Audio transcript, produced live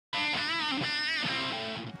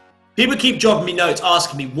People keep dropping me notes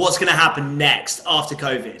asking me what's going to happen next after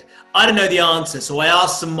COVID. I don't know the answer, so I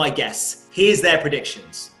asked some of my guests. Here's their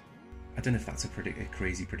predictions. I don't know if that's a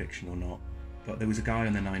crazy prediction or not, but there was a guy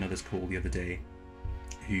on the Nine Others call the other day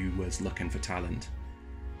who was looking for talent,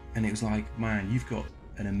 and it was like, man, you've got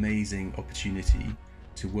an amazing opportunity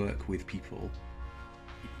to work with people,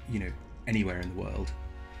 anywhere in the world.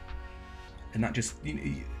 And that just,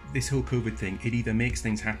 this whole COVID thing, it either makes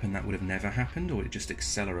things happen that would have never happened, or it just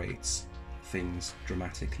accelerates things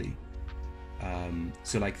dramatically.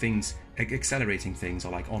 So like accelerating things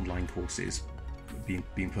are like online courses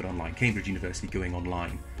being put online, Cambridge University going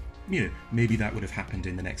online. Maybe that would have happened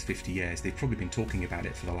in the next 50 years. They've probably been talking about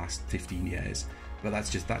it for the last 15 years, but that's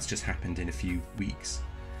just happened in a few weeks.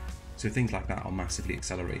 So things like that are massively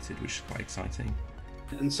accelerated, which is quite exciting.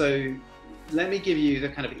 And so let me give you the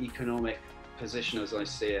kind of economic position as I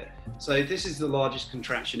see it. So this is the largest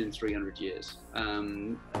contraction in 300 years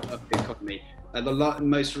of the economy. And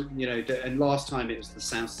last time it was the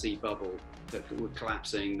South Sea bubble that were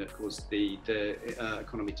collapsing that caused the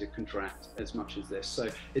economy to contract as much as this. So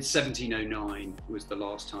it's 1709 was the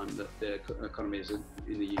last time that the economy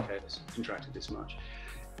in the UK has contracted this much.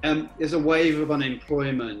 There's a wave of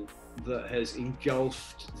unemployment that has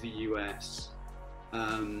engulfed the US.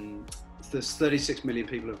 There's 36 million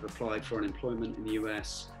people who have applied for unemployment in the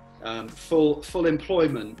US. Full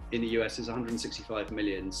employment in the US is 165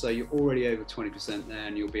 million. So you're already over 20% there,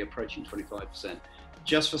 and you'll be approaching 25%.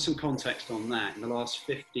 Just for some context on that, in the last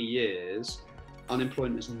 50 years,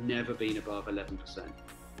 unemployment has never been above 11%.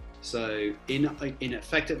 So in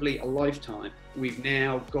effectively a lifetime, we've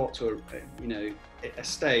now got to a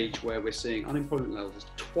stage where we're seeing unemployment levels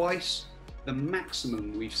twice the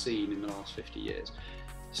maximum we've seen in the last 50 years.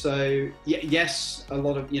 So yes, a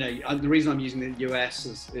lot of the reason I'm using the US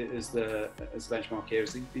as the benchmark here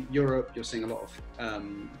is Europe. You're seeing a lot of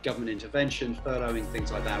government intervention, furloughing, things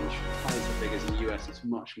like that, which hides the figures. In the US, it's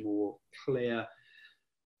much more clear.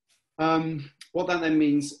 What that then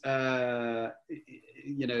means,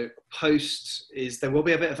 post is there will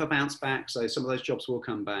be a bit of a bounce back. So some of those jobs will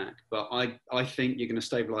come back, but I think you're going to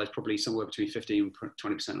stabilize probably somewhere between 15 and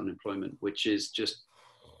 20% unemployment, which is just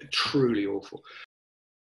truly awful.